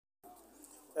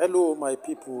Hello, my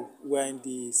people. We are in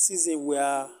the season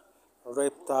where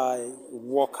reptile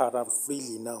walk around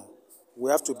freely now.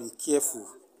 We have to be careful.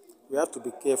 We have to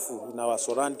be careful in our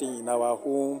surrounding, in our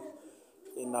home,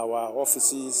 in our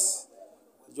offices.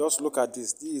 Just look at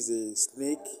this. This is a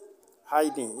snake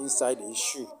hiding inside a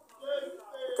shoe.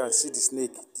 You can see the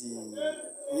snake.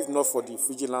 If not for the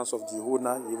vigilance of the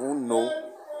owner, he won't know.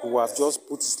 He will have just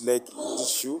put his leg in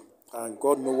this shoe, and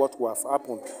God knows what will have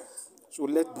happened. So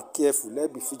let's be careful.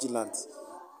 Let's be vigilant,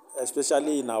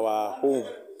 especially in our home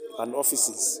and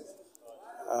offices.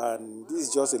 And this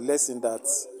is just a lesson that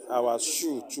our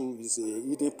shoe too is a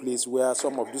hidden place where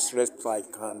some of this reptile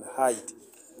can hide.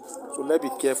 So let's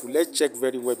be careful. Let's check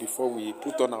very well before we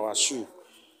put on our shoe.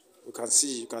 You can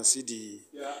see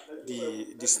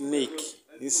the snake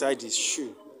inside his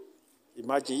shoe.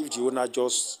 Imagine if the owner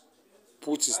just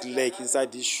put his leg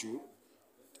inside this shoe,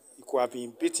 he could have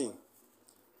been beaten.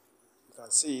 You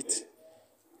can see it.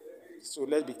 So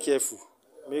let's be careful.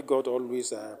 May God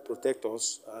always protect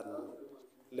us, and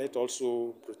let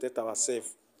also protect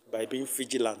ourselves by being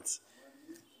vigilant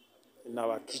in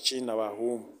our kitchen, our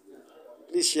home.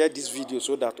 Please share this video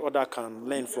so that others can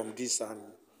learn from this and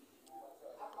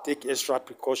take extra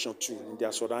precaution too in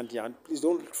their surrounding. And please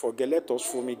don't forget, let us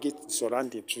fumigate the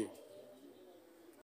surrounding too.